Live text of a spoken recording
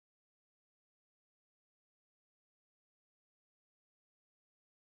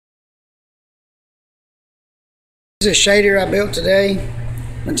This is a shader I built today.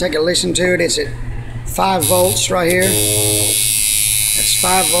 I'm going to take a listen to it. It's at 5 volts right here. That's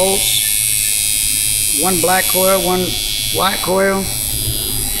 5 volts. One black coil, one white coil.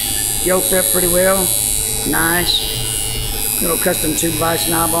 Yoked up pretty well. Nice. Little custom tube vice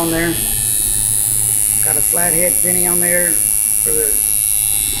knob on there. Got a flathead penny on there for the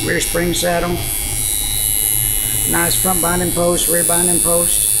rear spring saddle. Nice front binding post, rear binding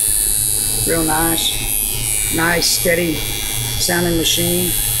post. Real nice. Nice, steady sounding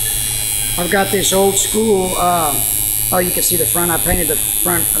machine. I've got this old school, oh, you can see the front. I painted the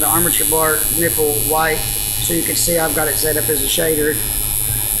front of the armature bar nipple white, so you can see I've got it set up as a shader.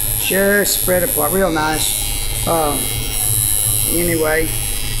 Just spread apart, real nice. Anyway,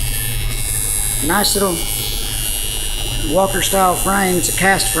 nice little Walker style frame. It's a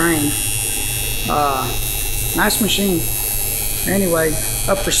cast frame. Nice machine. Anyway,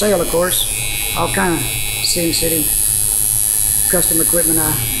 up for sale, of course. All kind of Sin City custom equipment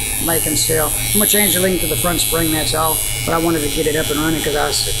I make and sell. I'm going to change the length of the front spring, that's all. But I wanted to get it up and running because I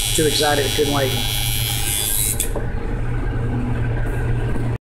was too excited I couldn't wait.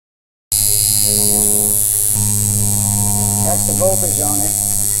 That's the voltage on it.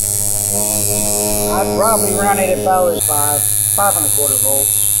 I'd probably run it if I was 5.25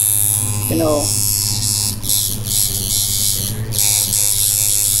 volts. You know,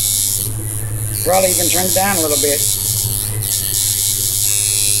 probably even turn it down a little bit.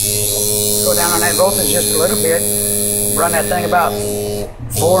 Go down on that voltage just a little bit. Run that thing about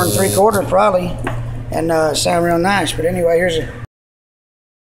 4 3/4 probably, and sound real nice. But anyway, here's a